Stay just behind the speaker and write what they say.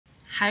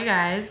Hi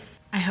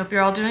guys, I hope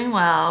you're all doing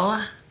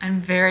well.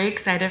 I'm very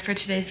excited for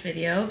today's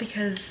video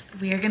because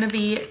we are gonna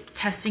be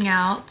testing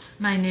out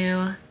my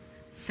new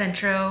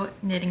Centro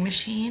knitting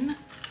machine.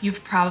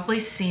 You've probably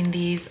seen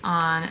these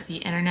on the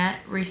internet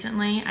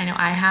recently. I know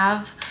I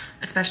have,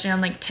 especially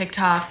on like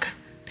TikTok,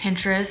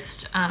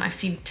 Pinterest. I've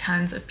seen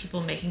tons of people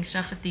making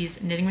stuff with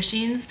these knitting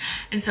machines.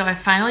 And so I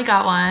finally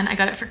got one. I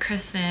got it for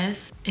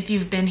Christmas. If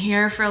you've been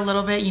here for a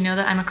little bit, you know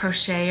that I'm a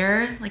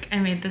crocheter. Like I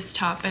made this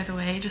top, by the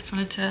way, just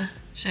wanted to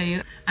show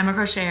you. I'm a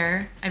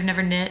crocheter. I've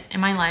never knit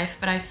in my life,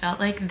 but I felt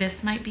like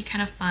this might be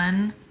kind of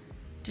fun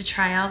to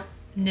try out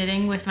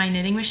knitting with my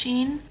knitting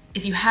machine.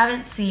 If you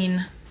haven't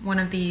seen one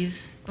of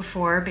these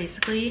before,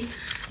 basically,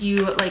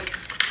 you like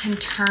can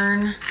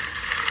turn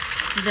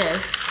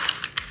this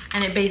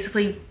and it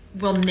basically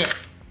will knit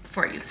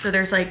for you. So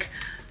there's like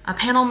a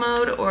panel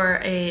mode or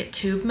a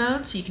tube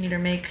mode. So you can either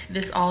make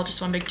this all just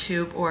one big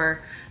tube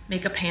or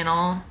make a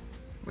panel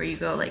where you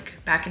go like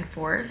back and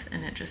forth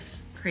and it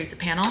just creates a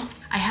panel.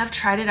 I have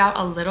tried it out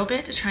a little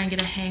bit to try and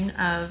get a hang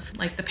of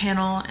like the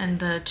panel and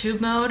the tube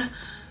mode,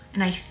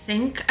 and I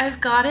think I've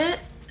got it.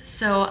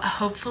 So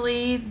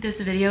hopefully this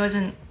video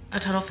isn't a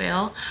total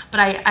fail, but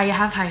I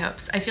have high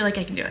hopes. I feel like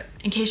I can do it.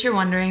 In case you're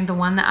wondering, the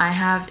one that I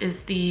have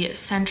is the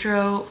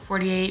Centro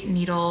 48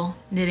 needle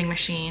knitting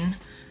machine,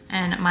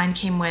 and mine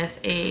came with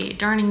a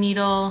darning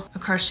needle, a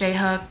crochet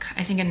hook,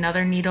 I think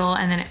another needle,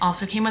 and then it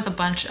also came with a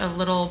bunch of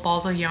little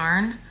balls of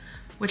yarn,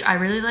 which I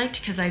really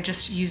liked because I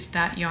just used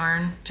that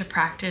yarn to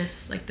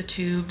practice like the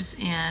tubes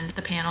and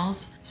the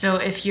panels. So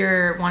if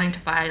you're wanting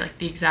to buy like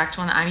the exact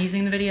one that I'm using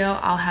in the video,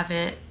 I'll have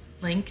it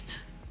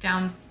linked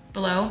down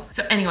below.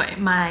 So anyway,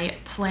 my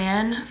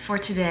plan for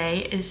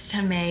today is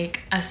to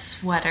make a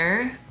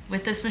sweater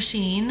with this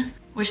machine,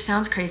 which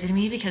sounds crazy to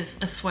me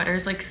because a sweater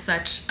is like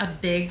such a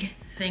big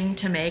thing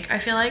to make, I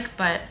feel like,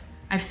 but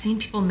I've seen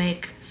people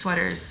make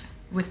sweaters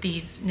with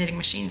these knitting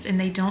machines and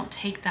they don't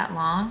take that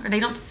long, or they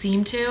don't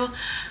seem to.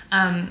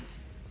 I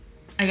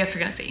guess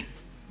we're gonna see.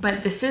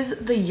 But this is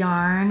the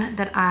yarn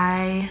that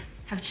I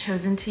have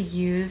chosen to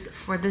use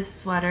for this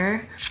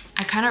sweater.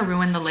 I kind of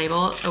ruined the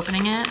label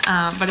opening it,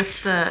 but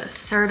it's the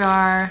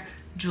Sirdar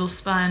Jewel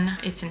Spun.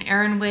 It's an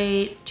Aran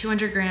weight,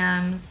 200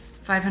 grams,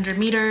 500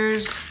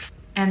 meters,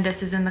 and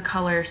this is in the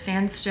color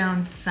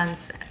Sandstone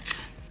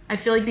Sunset. I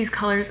feel like these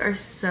colors are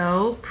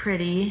so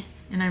pretty,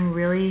 and I'm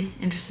really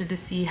interested to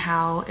see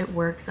how it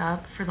works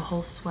up for the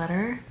whole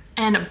sweater.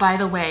 And by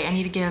the way, I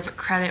need to give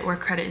credit where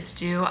credit is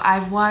due.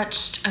 I've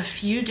watched a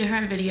few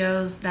different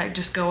videos that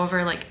just go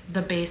over like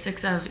the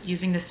basics of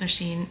using this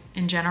machine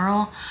in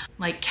general,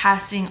 like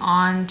casting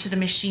on to the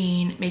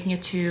machine, making a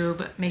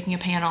tube, making a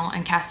panel,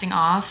 and casting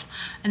off.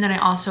 And then I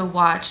also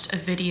watched a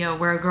video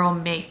where a girl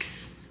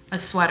makes a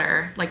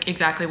sweater, like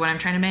exactly what I'm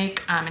trying to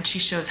make, and she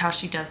shows how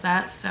she does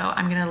that. So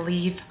I'm gonna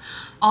leave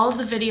all of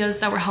the videos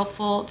that were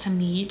helpful to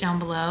me down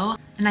below.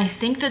 And I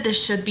think that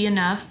this should be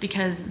enough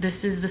because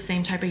this is the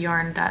same type of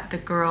yarn that the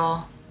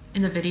girl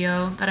in the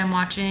video that I'm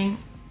watching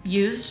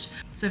used.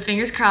 So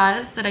fingers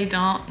crossed that I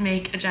don't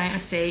make a giant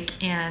mistake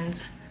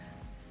and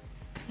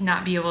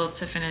not be able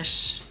to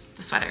finish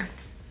the sweater.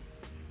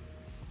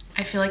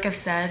 I feel like I've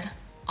said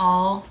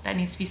all that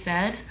needs to be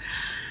said.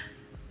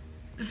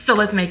 So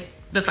let's make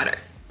the sweater.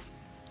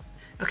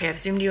 Okay, I've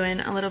zoomed you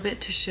in a little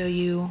bit to show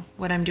you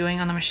what I'm doing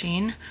on the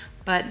machine.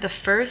 But the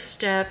first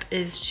step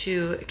is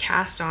to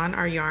cast on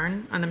our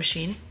yarn on the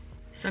machine.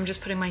 So I'm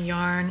just putting my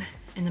yarn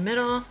in the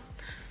middle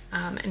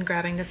and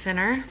grabbing the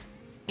center.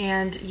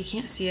 And you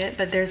can't see it,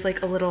 but there's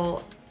like a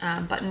little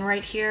button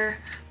right here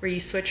where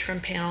you switch from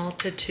panel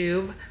to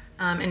tube.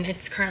 And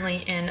it's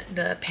currently in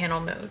the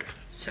panel mode.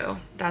 So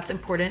that's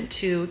important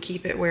to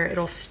keep it where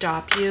it'll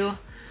stop you.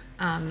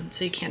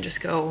 So you can't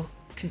just go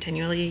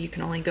continually. You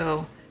can only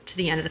go to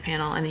the end of the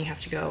panel and then you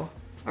have to go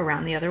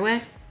around the other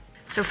way.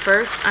 So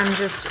first, I'm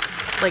just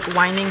like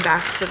winding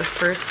back to the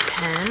first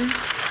pin.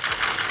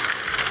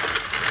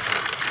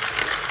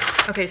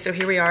 Okay, so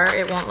here we are.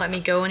 It won't let me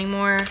go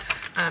anymore.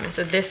 And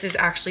so this is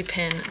actually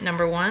pin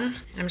number 1.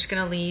 I'm just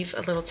gonna leave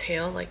a little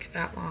tail like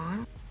that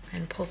long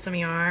and pull some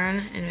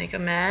yarn and make a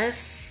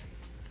mess.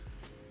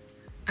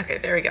 Okay,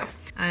 there we go.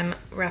 I'm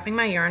wrapping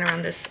my yarn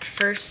around this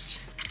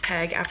first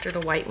peg after the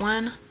white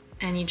one,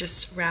 and you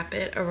just wrap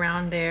it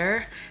around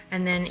there,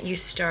 and then you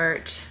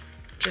start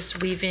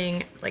just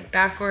weaving like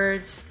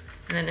backwards,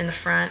 and then in the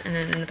front, and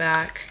then in the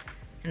back,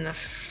 in the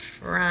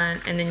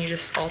front, and then you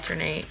just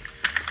alternate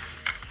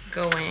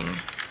going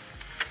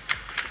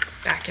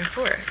back and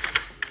forth.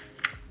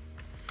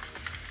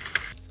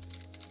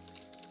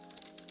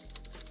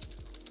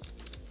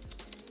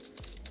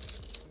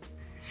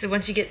 So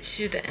once you get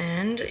to the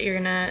end, you're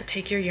gonna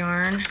take your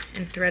yarn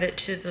and thread it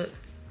to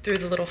through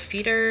the little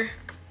feeder,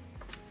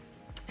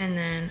 and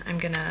then I'm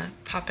gonna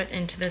pop it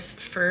into this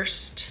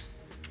first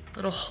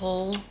little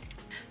hole.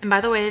 And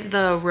by the way,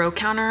 the row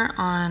counter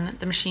on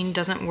the machine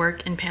doesn't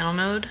work in panel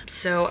mode.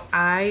 So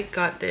I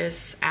got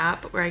this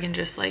app where I can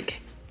just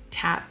like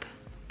tap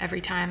every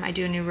time I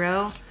do a new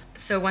row.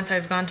 So once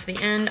I've gone to the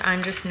end,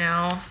 I'm just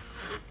now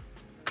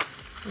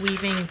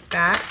weaving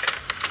back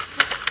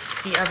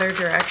the other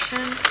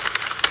direction.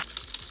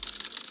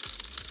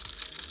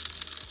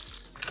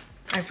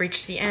 I've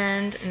reached the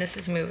end and this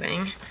is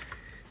moving.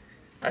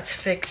 Let's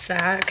fix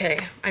that. Okay,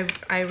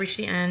 I reached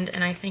the end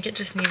and I think it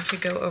just needed to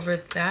go over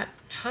that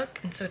hook.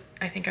 And so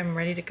I think I'm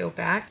ready to go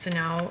back. So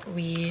now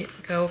we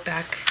go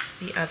back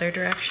the other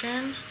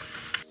direction.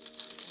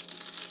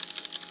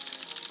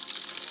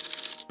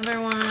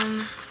 Another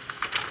one.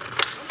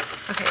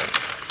 Okay,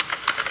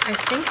 I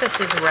think this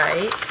is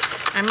right.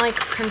 I'm like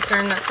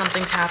concerned that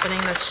something's happening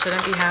that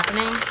shouldn't be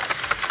happening.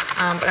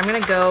 But I'm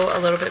gonna go a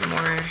little bit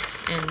more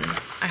and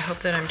I hope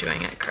that I'm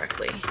doing it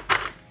correctly.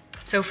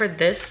 So for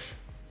this,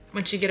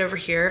 once you get over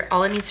here,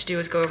 all it needs to do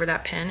is go over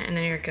that pin and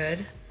then you're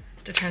good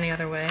to turn the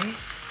other way.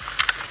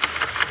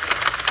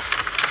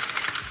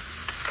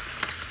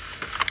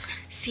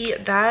 See,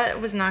 that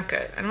was not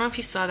good. I don't know if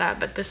you saw that,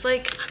 but this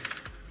like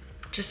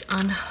just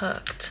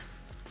unhooked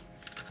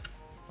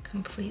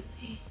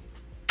completely.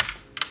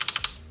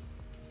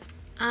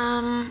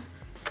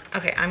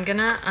 Okay, I'm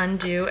gonna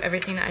undo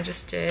everything that I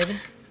just did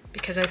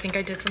because I think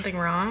I did something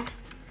wrong.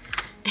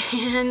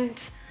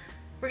 And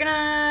we're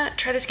gonna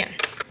try this again.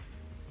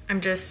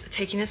 I'm just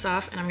taking this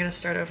off and I'm gonna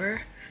start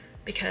over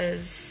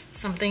because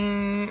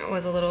something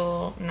was a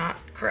little not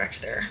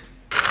correct there.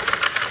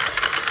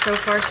 So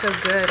far so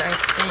good, I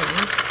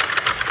think.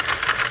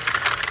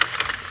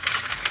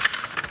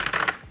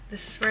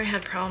 This is where I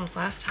had problems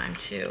last time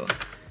too.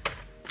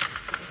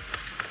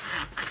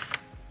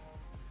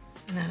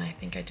 And then I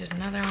think I did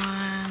another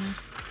one.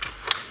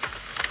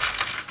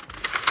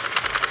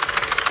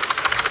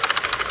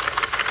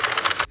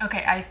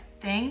 Okay, I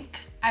think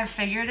I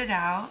figured it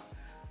out.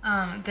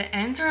 The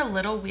ends are a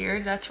little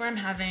weird. That's where I'm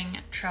having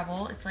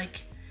trouble. It's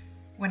like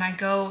when I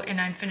go and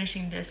I'm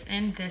finishing this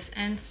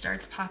end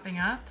starts popping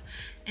up.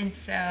 And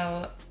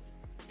so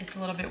it's a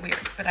little bit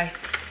weird, but I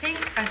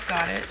think I've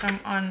got it. So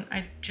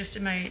I just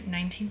did my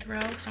 19th row,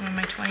 so I'm on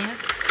my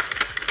 20th.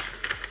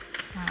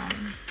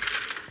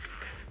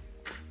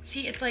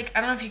 See, it's like,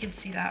 I don't know if you can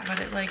see that, but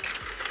it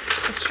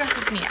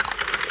stresses me out.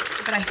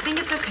 But I think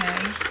it's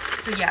okay.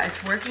 So yeah,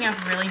 it's working out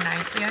really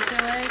nicely, I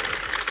feel like.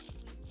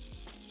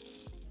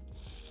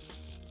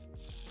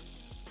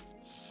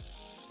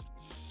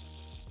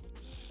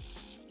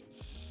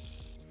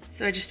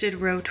 So I just did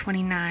row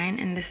 29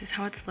 and this is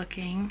how it's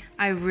looking.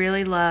 I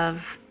really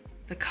love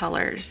the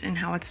colors and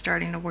how it's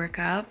starting to work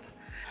up.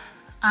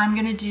 I'm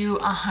gonna do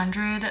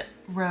 100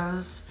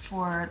 rows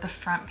for the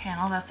front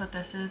panel. That's what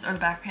this is, or the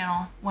back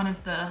panel. One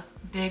of the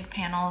big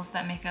panels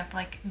that make up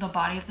like the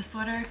body of the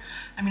sweater.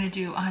 I'm gonna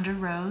do 100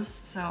 rows.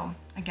 So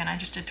again, I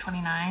just did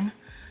 29.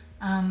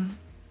 So I'm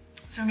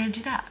gonna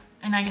do that.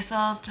 And I guess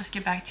I'll just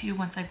get back to you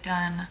once I've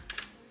done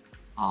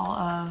all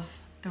of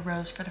the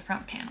rows for the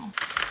front panel.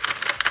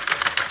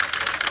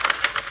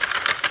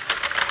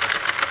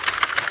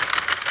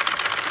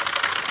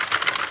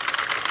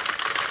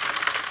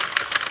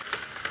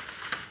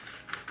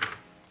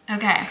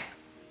 Okay,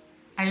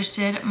 I just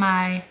did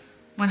my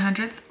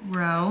 100th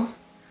row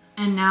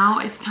and now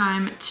it's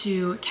time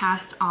to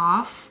cast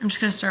off. I'm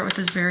just gonna start with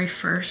this very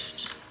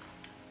first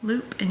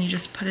loop and you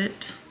just put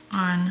it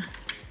on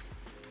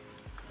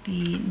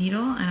the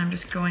needle and I'm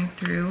just going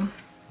through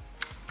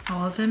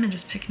all of them and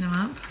just picking them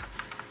up.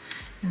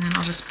 And then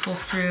I'll just pull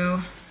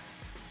through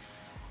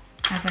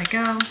as I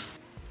go.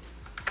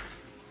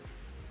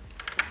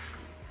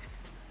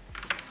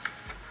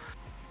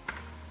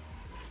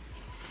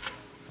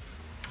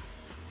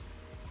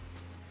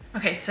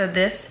 Okay, so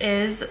this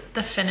is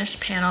the finished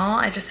panel.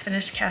 I just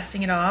finished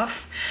casting it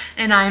off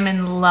and I'm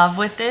in love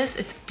with this.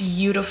 It's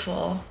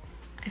beautiful.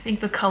 I think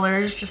the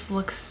colors just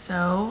look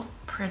so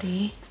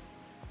pretty.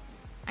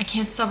 I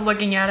can't stop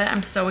looking at it.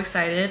 I'm so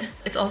excited.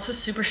 It's also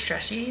super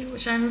stretchy,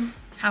 which I'm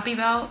happy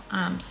about.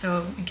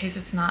 So in case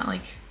it's not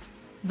like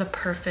the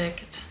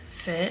perfect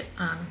fit,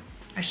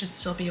 I should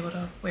still be able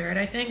to wear it,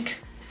 I think.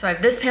 So I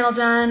have this panel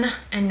done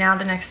and now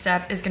the next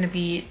step is gonna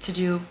be to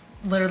do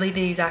literally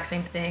the exact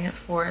same thing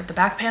for the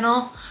back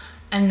panel.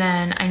 And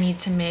then I need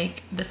to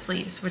make the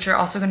sleeves, which are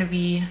also gonna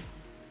be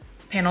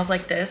panels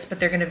like this, but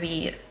they're gonna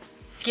be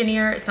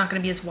skinnier. It's not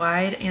gonna be as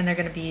wide and they're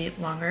gonna be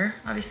longer,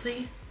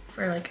 obviously,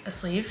 for like a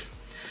sleeve.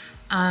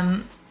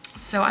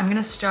 So I'm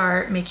gonna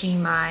start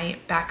making my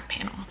back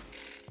panel.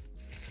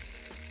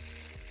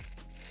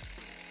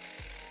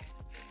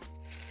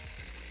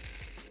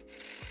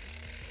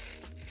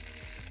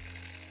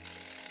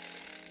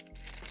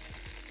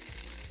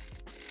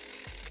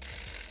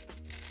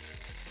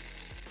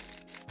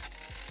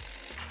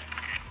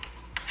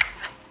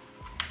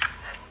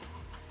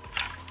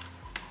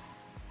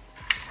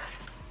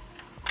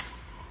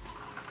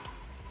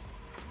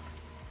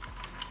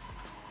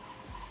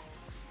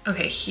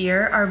 Okay,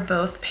 here are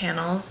both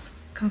panels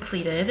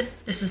completed.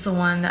 This is the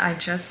one that I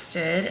just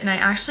did. And I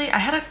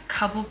had a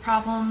couple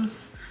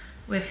problems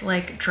with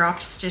like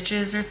dropped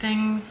stitches or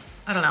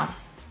things. I don't know.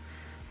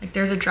 Like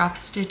there's a drop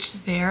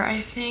stitch there,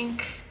 I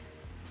think.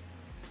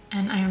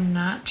 And I'm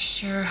not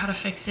sure how to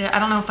fix it. I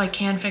don't know if I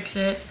can fix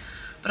it,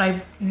 but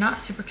I'm not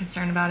super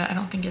concerned about it. I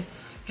don't think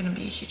it's gonna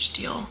be a huge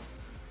deal.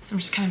 So I'm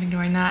just kind of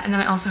ignoring that. And then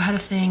I also had a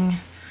thing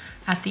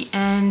at the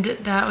end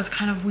that was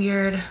kind of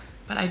weird,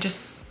 but I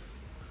just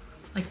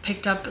like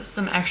picked up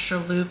some extra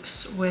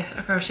loops with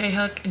a crochet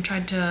hook and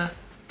tried to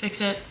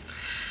fix it.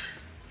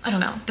 I don't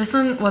know, this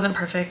one wasn't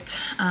perfect.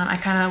 I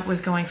kind of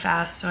was going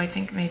fast, so I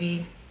think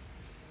maybe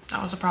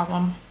that was a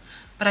problem.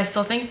 But I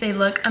still think they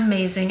look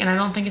amazing, and I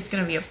don't think it's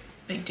gonna be a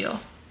big deal.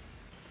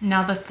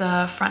 Now that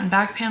the front and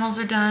back panels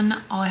are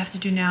done, all I have to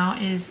do now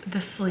is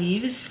the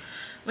sleeves,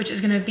 which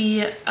is gonna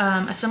be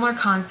a similar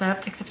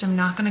concept, except I'm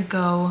not gonna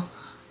go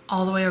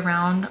all the way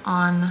around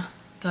on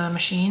the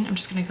machine. I'm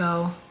just gonna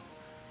go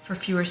for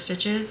fewer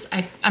stitches.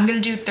 I'm gonna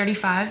do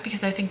 35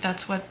 because I think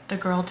that's what the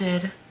girl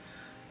did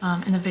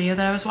in the video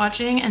that I was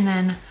watching. And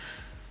then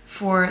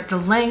for the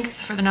length,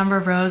 for the number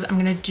of rows, I'm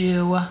gonna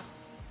do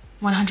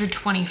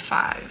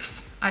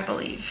 125, I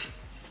believe.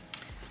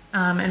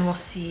 And we'll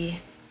see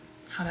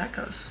how that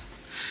goes.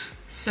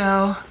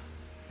 So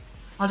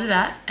I'll do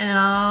that and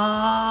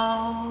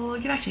I'll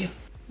get back to you.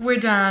 We're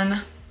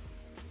done.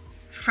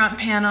 Front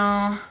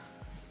panel,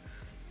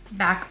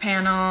 back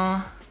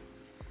panel,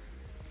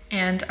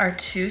 and our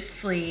 2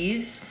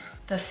 sleeves.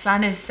 The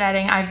sun is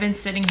setting. I've been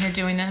sitting here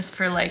doing this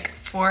for like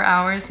 4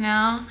 hours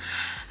now.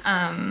 So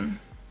I'm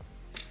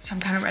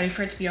kind of ready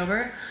for it to be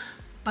over.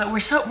 But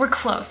we're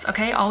close,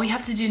 okay? All we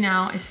have to do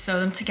now is sew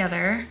them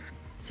together.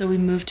 So we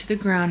move to the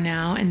ground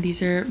now, and these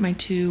are my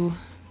 2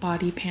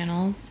 body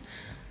panels.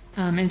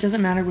 And it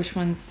doesn't matter which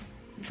one's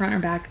front or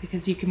back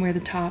because you can wear the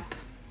top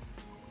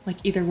like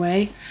either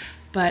way.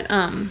 But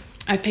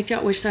I picked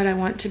out which side I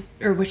want to,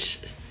 or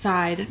which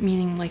side,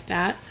 meaning like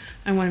that,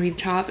 I want to be the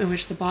top and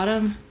which the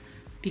bottom,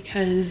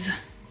 because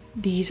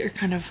these are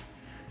kind of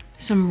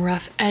some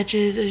rough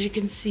edges, as you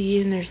can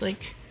see, and there's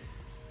like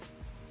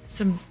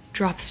some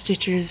drop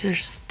stitches,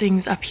 there's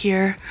things up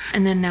here.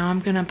 And then now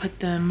I'm gonna put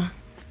them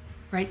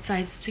right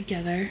sides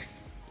together.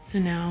 So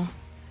now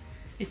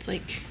it's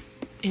like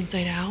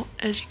inside out,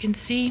 as you can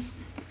see.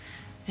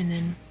 And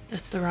then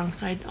that's the wrong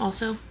side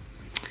also.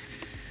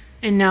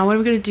 And now what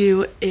I'm gonna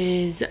do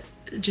is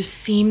just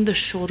seam the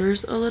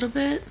shoulders a little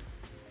bit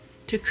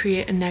to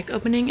create a neck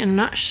opening. And I'm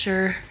not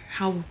sure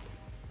how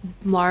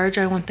large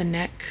I want the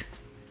neck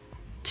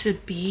to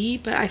be,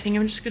 but I think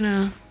I'm just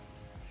gonna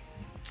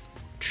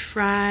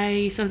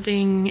try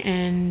something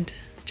and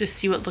just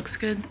see what looks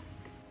good.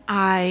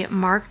 I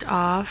marked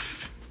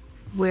off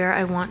where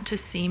I want to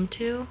seam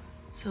to.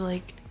 So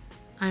like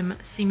I'm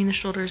seaming the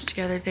shoulders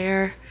together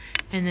there,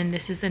 and then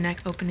this is the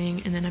neck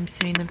opening, and then I'm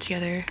seaming them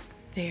together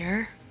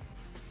there.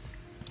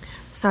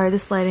 Sorry,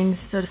 this lighting's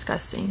so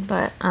disgusting,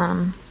 but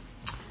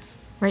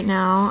right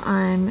now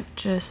I'm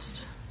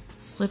just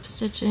slip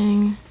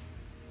stitching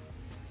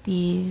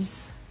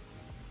these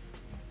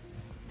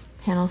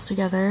panels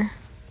together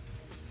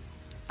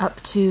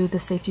up to the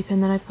safety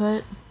pin that I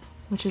put,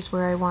 which is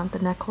where I want the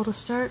neck hole to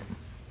start.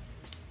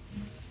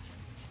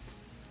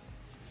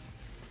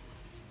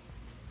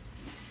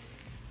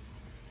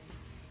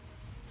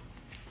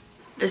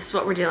 This is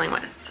what we're dealing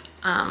with.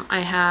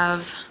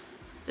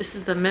 This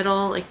is the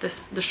middle, like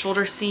this, the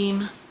shoulder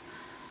seam,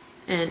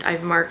 and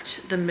I've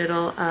marked the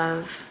middle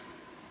of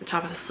the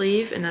top of the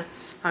sleeve, and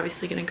that's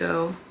obviously gonna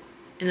go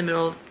in the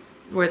middle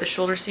where the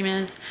shoulder seam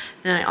is.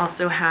 And then I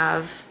also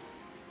have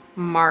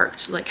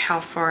marked like how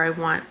far I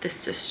want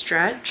this to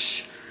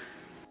stretch.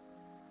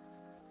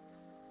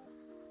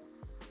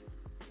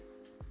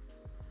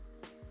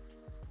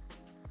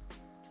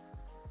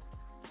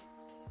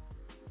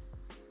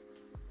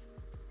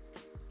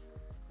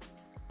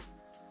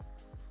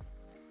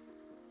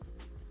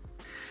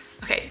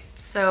 Okay,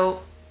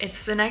 so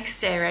it's the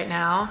next day right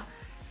now,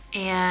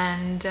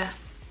 and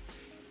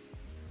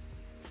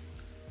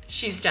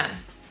she's done.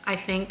 I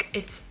think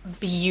it's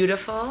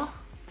beautiful.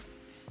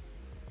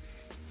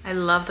 I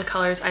love the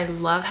colors. I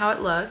love how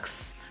it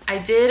looks. I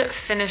did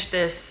finish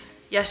this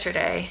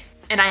yesterday,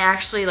 and I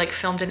actually like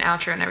filmed an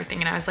outro and everything,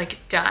 and I was like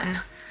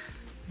done.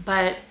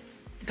 But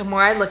the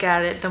more I look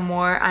at it, the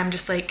more I'm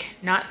just like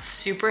not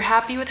super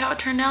happy with how it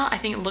turned out. I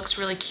think it looks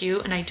really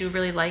cute and I do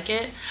really like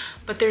it,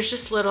 but there's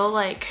just little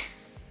like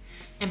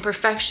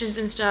imperfections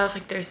and stuff.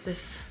 Like there's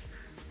this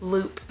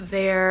loop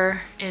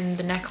there in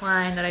the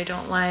neckline that I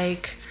don't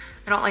like.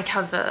 I don't like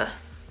how the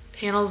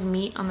panels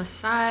meet on the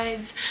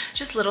sides.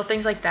 Just little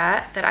things like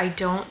that that I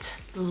don't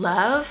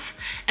love,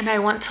 and I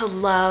want to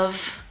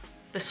love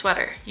the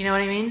sweater, you know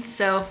what I mean?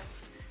 So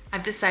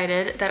I've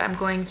decided that I'm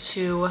going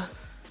to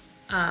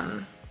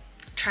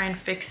try and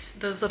fix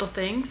those little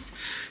things.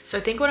 So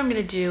I think what I'm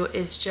gonna do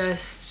is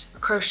just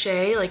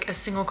crochet, like a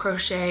single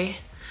crochet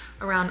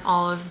around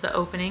all of the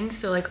openings.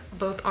 So like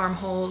both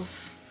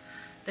armholes,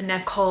 the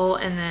neck hole,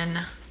 and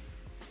then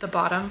the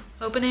bottom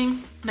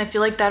opening. And I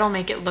feel like that'll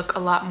make it look a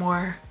lot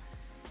more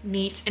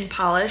neat and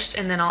polished,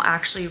 and then I'll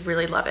actually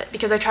really love it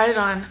because I tried it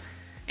on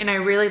and I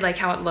really like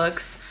how it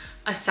looks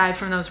aside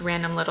from those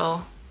random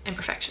little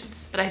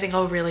imperfections. But I think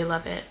I'll really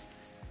love it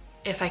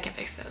if I can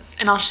fix those.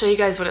 And I'll show you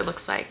guys what it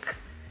looks like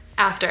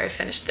after I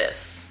finish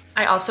this.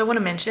 I also want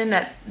to mention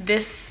that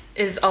this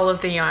is all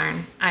of the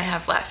yarn I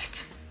have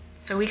left.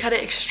 So we cut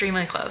it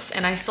extremely close,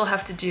 and I still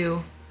have to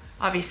do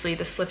obviously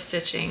the slip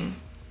stitching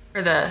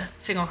or the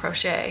single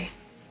crochet.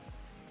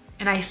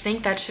 And I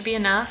think that should be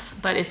enough,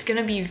 but it's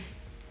gonna be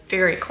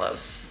very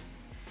close.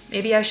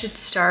 Maybe I should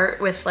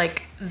start with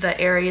like the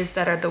areas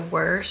that are the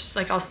worst.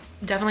 Like I'll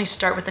definitely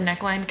start with the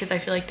neckline because I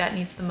feel like that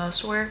needs the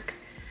most work.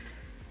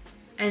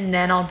 And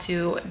then I'll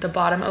do the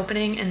bottom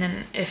opening, and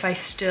then if I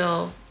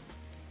still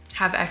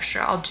have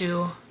extra, I'll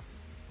do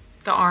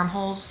the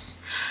armholes,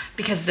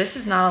 because this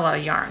is not a lot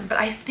of yarn, but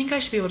I think I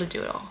should be able to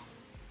do it all.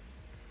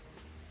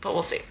 But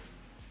we'll see.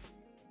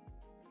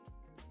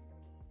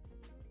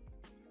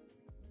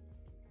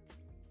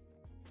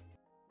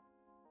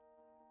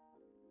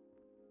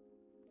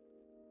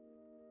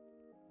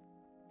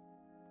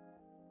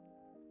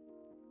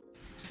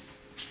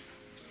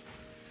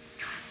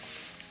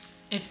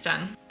 It's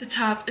done. The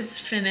top is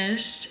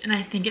finished and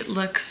I think it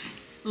looks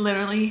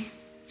literally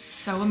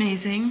so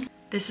amazing.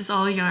 This is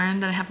all yarn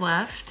that I have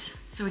left,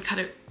 so we cut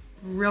it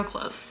real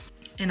close.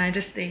 And I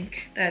just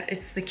think that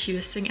it's the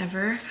cutest thing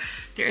ever.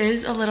 There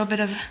is a little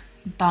bit of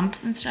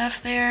bumps and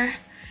stuff there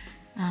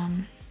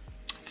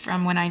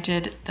from when I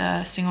did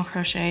the single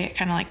crochet. It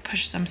kind of like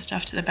pushed some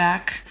stuff to the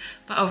back.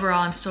 But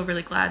overall, I'm still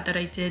really glad that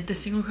I did the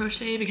single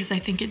crochet because I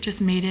think it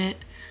just made it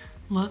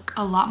look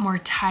a lot more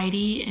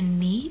tidy and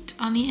neat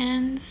on the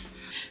ends.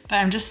 But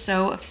I'm just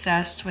so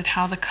obsessed with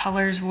how the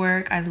colors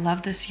work. I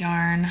love this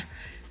yarn.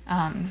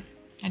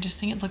 I just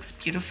think it looks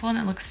beautiful and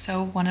it looks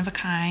so one of a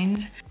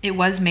kind. It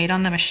was made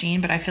on the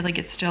machine, but I feel like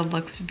it still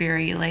looks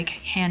very like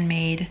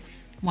handmade,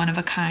 one of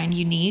a kind,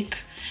 unique.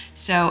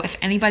 So if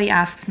anybody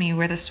asks me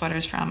where this sweater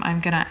is from,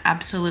 I'm gonna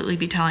absolutely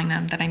be telling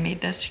them that I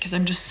made this because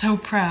I'm just so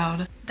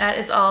proud. That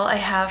is all I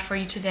have for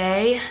you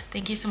today.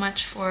 Thank you so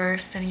much for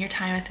spending your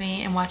time with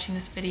me and watching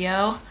this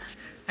video.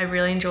 I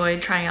really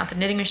enjoyed trying out the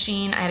knitting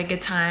machine. I had a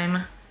good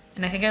time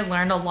and I think I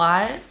learned a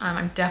lot.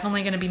 I'm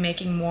definitely gonna be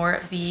making more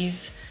of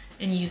these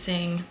and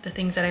using the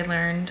things that I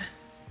learned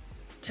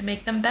to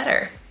make them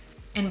better.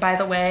 And by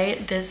the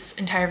way, this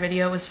entire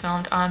video was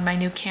filmed on my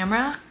new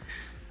camera.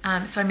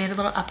 So I made a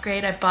little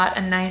upgrade. I bought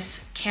a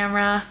nice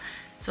camera.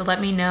 So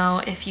let me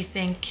know if you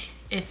think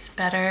it's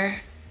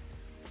better.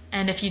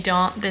 And if you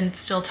don't, then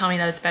still tell me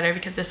that it's better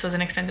because this was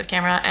an expensive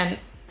camera and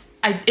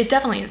it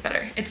definitely is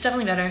better. It's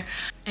definitely better.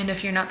 And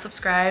if you're not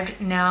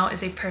subscribed, now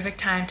is a perfect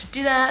time to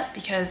do that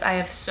because I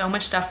have so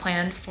much stuff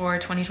planned for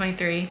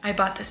 2023. I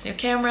bought this new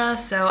camera,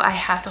 so I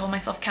have to hold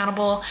myself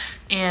accountable.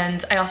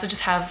 And I also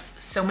just have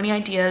so many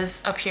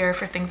ideas up here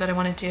for things that I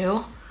want to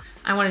do.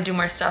 I want to do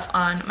more stuff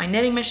on my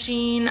knitting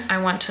machine.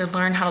 I want to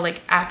learn how to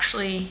like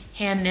actually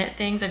hand knit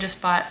things. I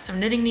just bought some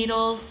knitting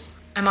needles.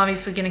 I'm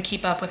obviously gonna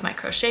keep up with my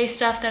crochet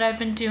stuff that I've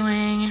been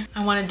doing.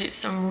 I wanna do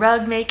some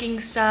rug making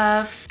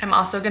stuff. I'm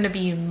also gonna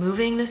be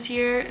moving this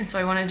year, and so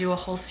I wanna do a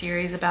whole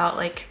series about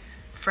like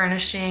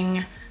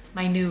furnishing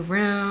my new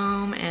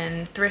room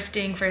and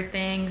thrifting for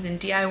things and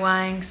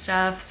DIYing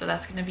stuff, so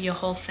that's gonna be a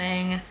whole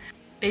thing.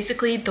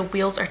 Basically, the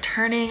wheels are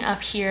turning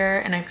up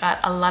here and I've got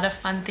a lot of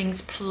fun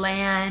things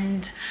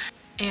planned.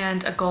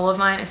 And a goal of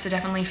mine is to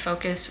definitely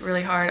focus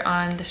really hard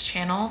on this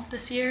channel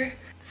this year.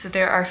 So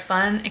there are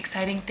fun,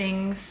 exciting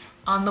things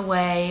on the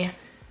way.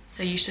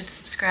 So you should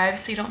subscribe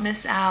so you don't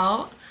miss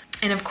out.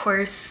 And of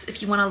course,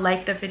 if you want to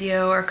like the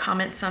video or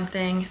comment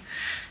something,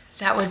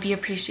 that would be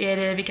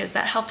appreciated because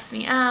that helps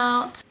me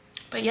out.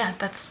 But yeah,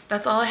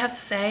 that's all I have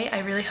to say. I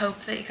really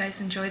hope that you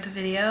guys enjoyed the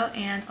video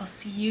and I'll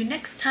see you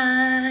next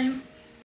time.